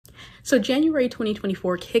So January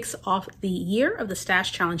 2024 kicks off the year of the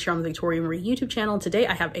Stash Challenge here on the Victoria Marie YouTube channel. And today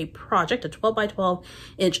I have a project, a 12 by 12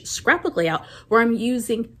 inch scrapbook layout where I'm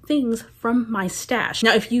using things from my stash.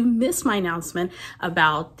 Now, if you missed my announcement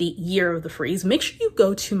about the year of the freeze, make sure you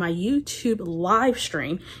go to my YouTube live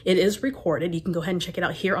stream. It is recorded. You can go ahead and check it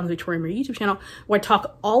out here on the Victoria Marie YouTube channel where I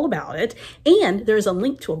talk all about it. And there's a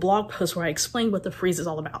link to a blog post where I explain what the freeze is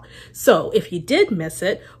all about. So if you did miss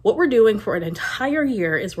it, what we're doing for an entire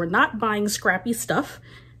year is we're not buying scrappy stuff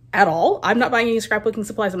at all. I'm not buying any scrapbooking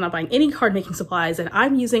supplies. I'm not buying any card making supplies, and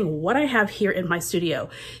I'm using what I have here in my studio.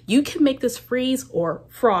 You can make this freeze or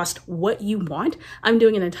frost what you want. I'm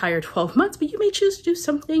doing an entire 12 months, but you may choose to do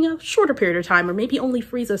something a shorter period of time or maybe only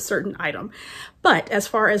freeze a certain item. But as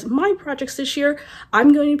far as my projects this year,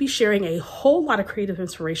 I'm going to be sharing a whole lot of creative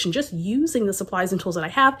inspiration just using the supplies and tools that I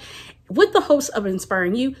have with the hopes of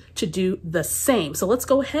inspiring you to do the same. So let's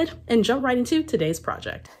go ahead and jump right into today's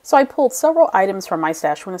project. So I pulled several items from my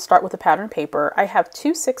stash. We're going to start with the pattern paper. I have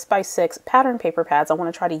two 6x6 pattern paper pads. I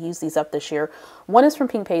want to try to use these up this year. One is from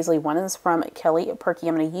Pink Paisley, one is from Kelly Perky.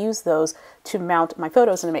 I'm going to use those to mount my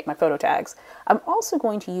photos and to make my photo tags. I'm also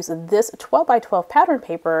going to use this 12 by 12 pattern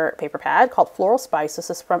paper pad called Floral Spice. This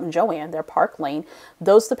is from Joann, they're Park Lane.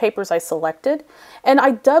 Those are the papers I selected. And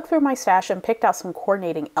I dug through my stash and picked out some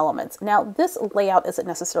coordinating elements. Now, this layout isn't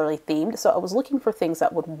necessarily themed, so I was looking for things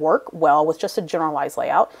that would work well with just a generalized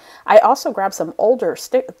layout. I also grabbed some older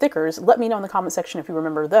stickers. Let me know in the comment section if you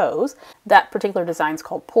remember those. That particular design is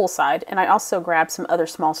called Poolside, and I also grabbed some other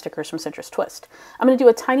small stickers from Citrus Twist. I'm going to do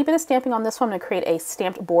a tiny bit of stamping on this one. I'm going to create a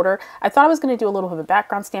stamped border. I thought I was going to do a little bit of a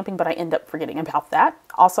background stamping, but I end up forgetting about that.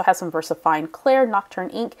 Also has some VersaFine Claire Nocturne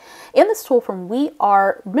ink and this tool from We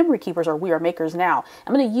Are Memory Keepers, or We Are Makers Now.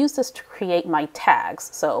 I'm going to use this to create my tags,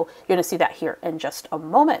 so you're going to see that here in just a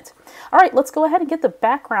moment. All right, let's go ahead and get the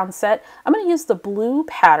background set. I'm going to use the blue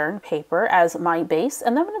pattern paper as my base,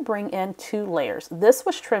 and then I'm going to bring in two layers. This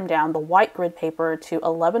was trimmed down, the white grid paper, to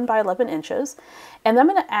 11 by 11 inches, and then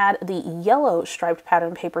I'm going to add the yellow striped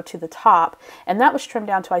pattern paper to the top, and that was trimmed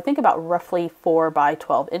down to, I think, about roughly 4 by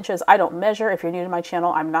 12 inches. I don't measure. If you're new to my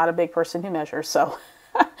channel, I'm not a big person who measures, so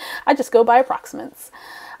I just go by approximates.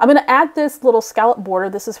 I'm going to add this little scallop border.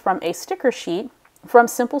 This is from a sticker sheet from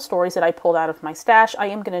Simple Stories that I pulled out of my stash. I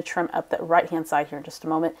am going to trim up the right-hand side here in just a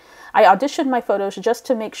moment. I auditioned my photos just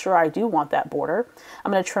to make sure I do want that border.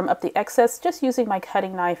 I'm going to trim up the excess just using my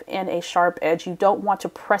cutting knife and a sharp edge. You don't want to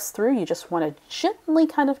press through. You just want to gently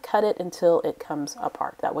kind of cut it until it comes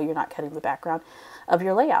apart. That way you're not cutting the background of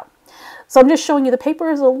your layout. So I'm just showing you the paper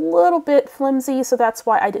is a little bit flimsy, so that's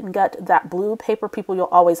why I didn't gut that blue paper. People, you'll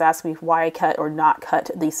always ask me why I cut or not cut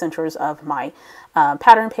the centers of my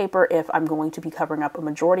pattern paper if I'm going to be covering up a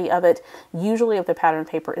majority of it. Usually if the pattern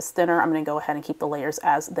paper is thinner, I'm going to go ahead and keep the layers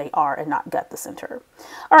as they are and not gut the center.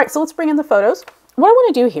 All right, so let's bring in the photos. What I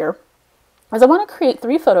want to do here is I want to create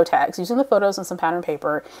 3 photo tags using the photos and some pattern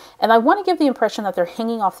paper, and I want to give the impression that they're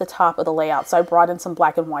hanging off the top of the layout, so I brought in some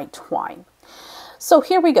black and white twine. So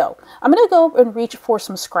here we go. I'm going to go and reach for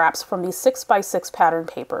some scraps from these 6x6 pattern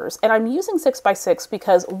papers. And I'm using 6x6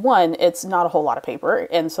 because 1, it's not a whole lot of paper,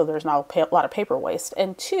 and so there's not a lot of paper waste.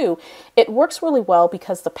 And 2, it works really well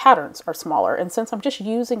because the patterns are smaller. And since I'm just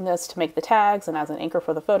using this to make the tags and as an anchor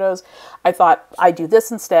for the photos, I thought I'd do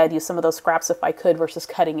this instead, use some of those scraps if I could versus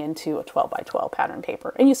cutting into a 12 by 12 pattern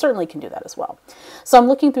paper. And you certainly can do that as well. So I'm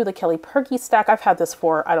looking through the Kelly Perky stack. I've had this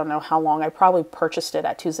for I don't know how long. I probably purchased it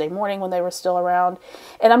at Tuesday morning when they were still around.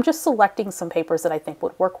 And I'm just selecting some papers that I think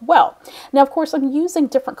would work well. Now, of course, I'm using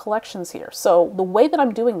different collections here. So the way that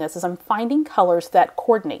I'm doing this is I'm finding colors that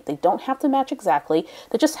coordinate. They don't have to match exactly.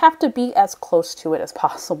 They just have to be as close to it as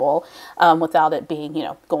possible without it being, you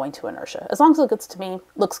know, going to inertia. As long as it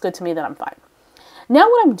looks good to me, then I'm fine. Now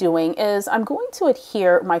what I'm doing is I'm going to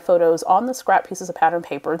adhere my photos on the scrap pieces of pattern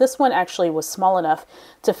paper. This one actually was small enough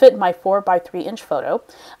to fit my 4 by 3 inch photo.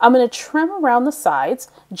 I'm going to trim around the sides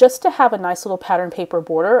just to have a nice little pattern paper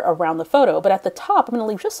border around the photo. But at the top, I'm going to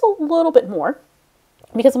leave just a little bit more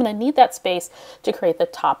because I'm going to need that space to create the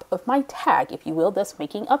top of my tag, if you will, thus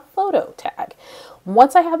making a photo tag.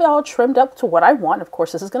 Once I have it all trimmed up to what I want, of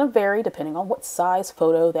course, this is going to vary depending on what size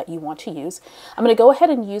photo that you want to use. I'm going to go ahead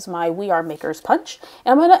and use my We Are Makers punch,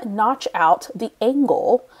 and I'm going to notch out the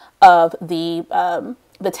angle of the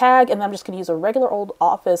tag, and then I'm just going to use a regular old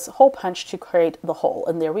office hole punch to create the hole.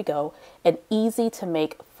 And there we go, an easy to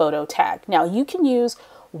make photo tag. Now you can use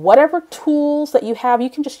whatever tools that you have. You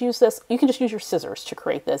can just use this. You can just use your scissors to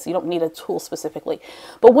create this. You don't need a tool specifically.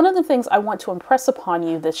 But one of the things I want to impress upon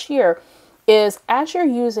you this year is as you're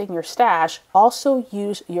using your stash, also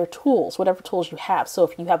use your tools, whatever tools you have. So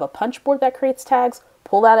if you have a punch board that creates tags,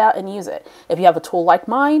 pull that out and use it. If you have a tool like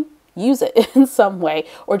mine, use it in some way,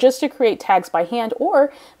 or just to create tags by hand,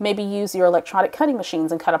 or maybe use your electronic cutting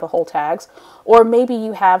machines and cut up a whole tags, or maybe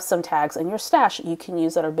you have some tags in your stash that you can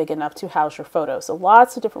use that are big enough to house your photos. So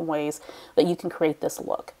lots of different ways that you can create this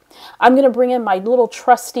look. I'm going to bring in my little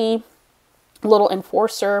trusty little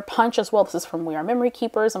enforcer punch as well. This is from We Are Memory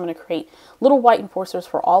Keepers. I'm going to create little white enforcers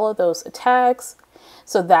for all of those tags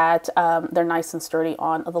so that they're nice and sturdy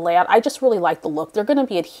on the layout. I just really like the look. They're going to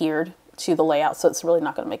be adhered to the layout, so it's really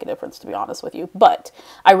not going to make a difference, to be honest with you. But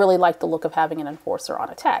I really like the look of having an enforcer on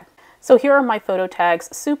a tag. So here are my photo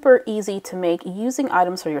tags, super easy to make using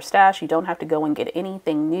items from your stash. You don't have to go and get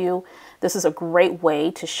anything new. This is a great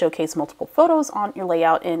way to showcase multiple photos on your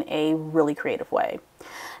layout in a really creative way.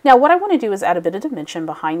 Now what I want to do is add a bit of dimension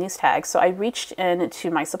behind these tags. So I reached into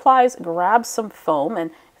my supplies, grabbed some foam, and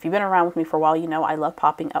if you've been around with me for a while, you know I love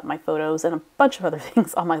popping up my photos and a bunch of other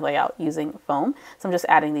things on my layout using foam. So I'm just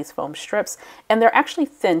adding these foam strips, and they're actually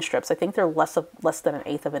thin strips. I think they're less than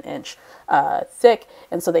 1/8 of an inch thick,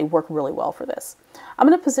 and so they work really well for this. I'm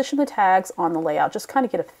going to position the tags on the layout, just kind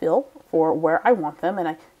of get a feel for where I want them, and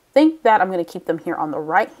I think that I'm going to keep them here on the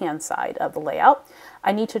right hand side of the layout.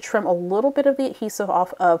 I need to trim a little bit of the adhesive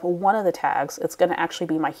off of one of the tags. It's going to actually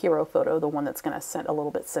be my hero photo, the one that's going to sit a little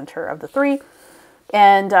bit center of the three.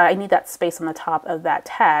 And I need that space on the top of that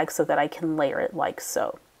tag so that I can layer it like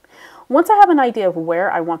so. Once I have an idea of where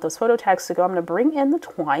I want those photo tags to go, I'm going to bring in the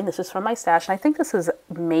twine. This is from my stash, and I think this is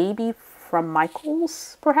maybe from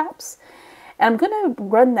Michael's, perhaps. And I'm going to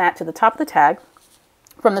run that to the top of the tag,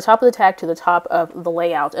 from the top of the tag to the top of the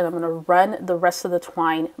layout, and I'm going to run the rest of the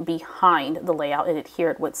twine behind the layout and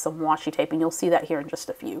adhere it with some washi tape, and you'll see that here in just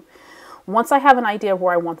a few. Once I have an idea of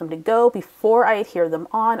where I want them to go, before I adhere them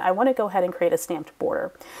on, I want to go ahead and create a stamped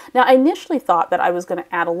border. Now, I initially thought that I was going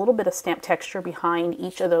to add a little bit of stamp texture behind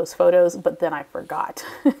each of those photos, but then I forgot.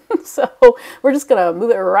 So we're just going to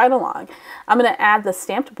move it right along. I'm going to add the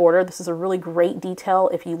stamped border. This is a really great detail.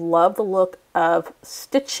 If you love the look of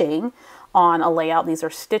stitching on a layout, these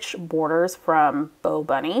are stitch borders from Bo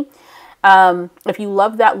Bunny. If you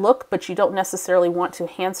love that look, but you don't necessarily want to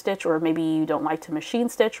hand stitch, or maybe you don't like to machine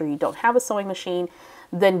stitch, or you don't have a sewing machine,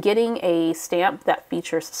 then getting a stamp that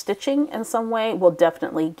features stitching in some way will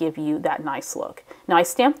definitely give you that nice look. Now I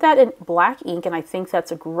stamped that in black ink, and I think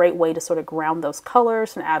that's a great way to sort of ground those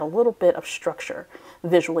colors and add a little bit of structure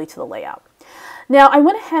visually to the layout. Now I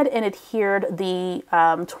went ahead and adhered the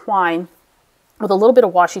twine with a little bit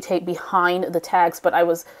of washi tape behind the tags, but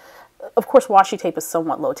of course, washi tape is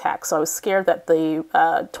somewhat low tack, so I was scared that the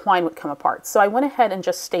twine would come apart. So I went ahead and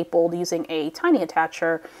just stapled, using a tiny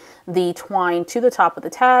attacher, the twine to the top of the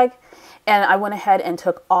tag, and I went ahead and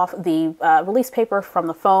took off the release paper from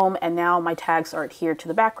the foam, and now my tags are adhered to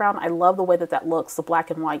the background. I love the way that that looks, the black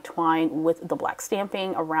and white twine with the black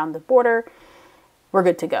stamping around the border. We're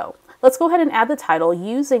good to go. Let's go ahead and add the title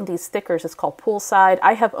using these stickers. It's called Poolside.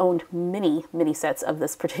 I have owned many sets of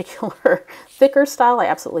this particular thicker style. I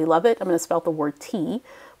absolutely love it. I'm going to spell the word T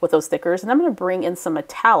with those stickers, and I'm going to bring in some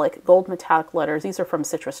gold metallic letters. These are from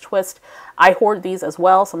Citrus Twist. I hoard these as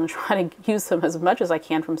well, so I'm going to try to use them as much as I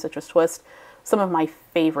can from Citrus Twist. Some of my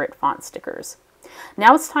favorite font stickers.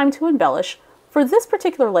 Now it's time to embellish. For this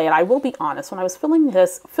particular layout, I will be honest, when I was filming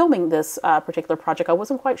this particular project, I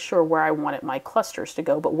wasn't quite sure where I wanted my clusters to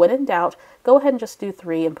go, but when in doubt, go ahead and just do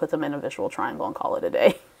 3 and put them in a visual triangle and call it a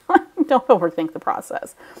day. Don't overthink the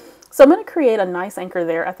process. So I'm going to create a nice anchor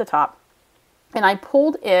there at the top, and I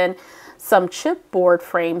pulled in some chipboard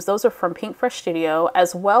frames. Those are from Pink Fresh Studio,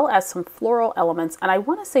 as well as some floral elements, and I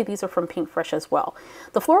want to say these are from Pink Fresh as well.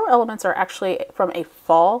 The floral elements are actually from a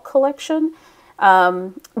fall collection.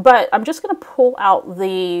 But I'm just going to pull out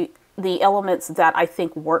the elements that I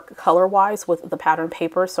think work color-wise with the pattern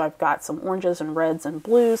paper. So I've got some oranges and reds and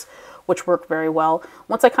blues, which work very well.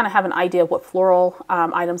 Once I kind of have an idea of what floral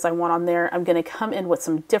items I want on there, I'm going to come in with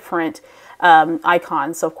some different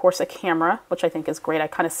icons. So of course a camera, which I think is great. I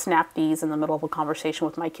kind of snapped these in the middle of a conversation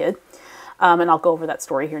with my kid. And I'll go over that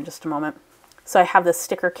story here in just a moment. So I have this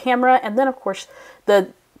sticker camera, and then of course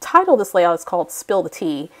the title of this layout is called Spill the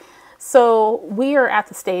Tea. So we are at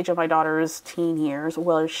the stage of my daughter's teen years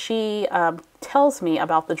where she tells me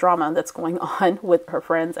about the drama that's going on with her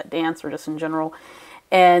friends at dance or just in general.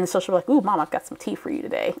 And so she'll be like, "Ooh, Mom, I've got some tea for you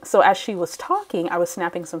today." So as she was talking, I was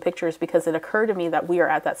snapping some pictures because it occurred to me that we are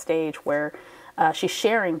at that stage where she's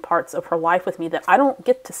sharing parts of her life with me that I don't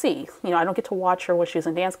get to see. You know, I don't get to watch her when she's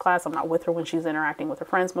in dance class. I'm not with her when she's interacting with her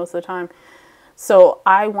friends most of the time. So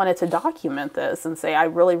I wanted to document this and say I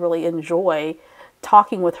really enjoy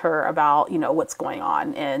talking with her about, you know, what's going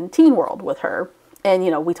on in teen world with her. And,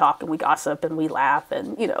 you know, we talk and we gossip and we laugh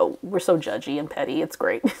and, you know, we're so judgy and petty. It's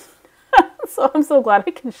great. So I'm so glad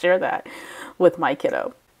I can share that with my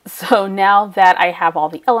kiddo. So now that I have all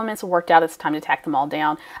the elements worked out, it's time to tack them all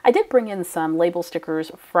down. I did bring in some label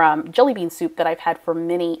stickers from Jelly Bean Soup that I've had for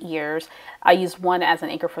many years. I used one as an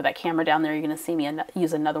anchor for that camera down there. You're going to see me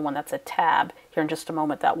use another one that's a tab here in just a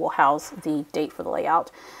moment that will house the date for the layout.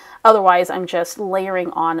 Otherwise, I'm just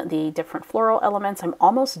layering on the different floral elements. I'm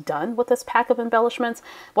almost done with this pack of embellishments.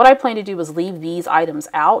 What I plan to do is leave these items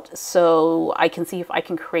out so I can see if I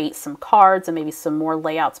can create some cards and maybe some more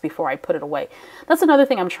layouts before I put it away. That's another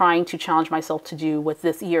thing I'm trying to challenge myself to do with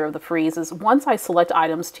this year of the freeze is once I select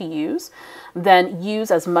items to use, then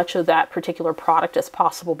use as much of that particular product as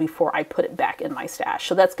possible before I put it back in my stash.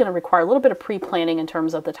 So that's going to require a little bit of pre-planning in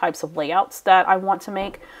terms of the types of layouts that I want to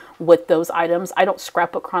make with those items. I don't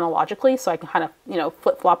scrapbook chronologically, so I can kind of,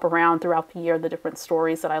 flip-flop around throughout the year the different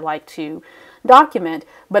stories that I like to document.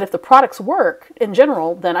 But if the products work in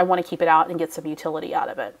general, then I want to keep it out and get some utility out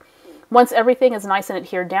of it. Once everything is nice and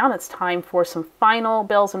adhered down, it's time for some final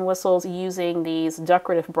bells and whistles using these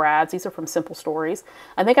decorative brads. These are from Simple Stories.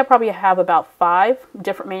 I think I probably have about 5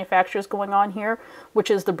 different manufacturers going on here,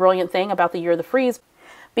 which is the brilliant thing about the year of the freeze,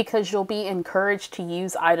 because you'll be encouraged to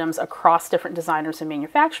use items across different designers and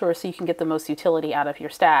manufacturers so you can get the most utility out of your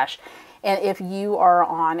stash. And if you are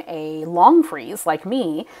on a long freeze like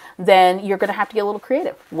me, then you're going to have to get a little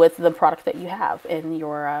creative with the product that you have in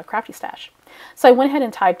your crafty stash. So I went ahead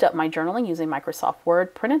and typed up my journaling using Microsoft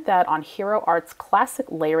Word, printed that on Hero Art's classic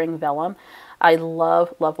layering vellum. I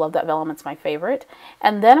love, love, love that vellum. It's my favorite.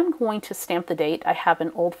 And then I'm going to stamp the date. I have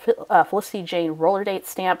an old Felicity Jane roller date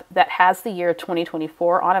stamp that has the year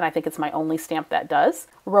 2024 on it. I think it's my only stamp that does.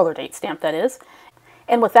 Roller date stamp, that is.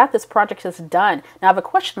 And with that, this project is done. Now I have a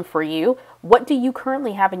question for you. What do you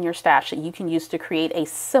currently have in your stash that you can use to create a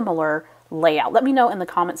similar layout? Let me know in the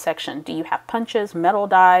comment section. Do you have punches, metal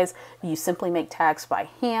dies? Do you simply make tags by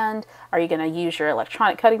hand? Are you going to use your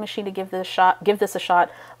electronic cutting machine to give this a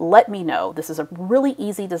shot? Let me know. This is a really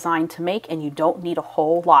easy design to make, and you don't need a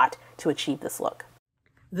whole lot to achieve this look.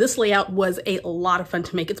 This layout was a lot of fun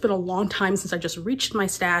to make. It's been a long time since I just reached my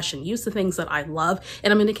stash and used the things that I love,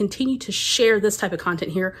 and I'm going to continue to share this type of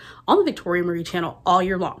content here on the Victoria Marie channel all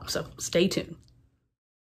year long, so stay tuned.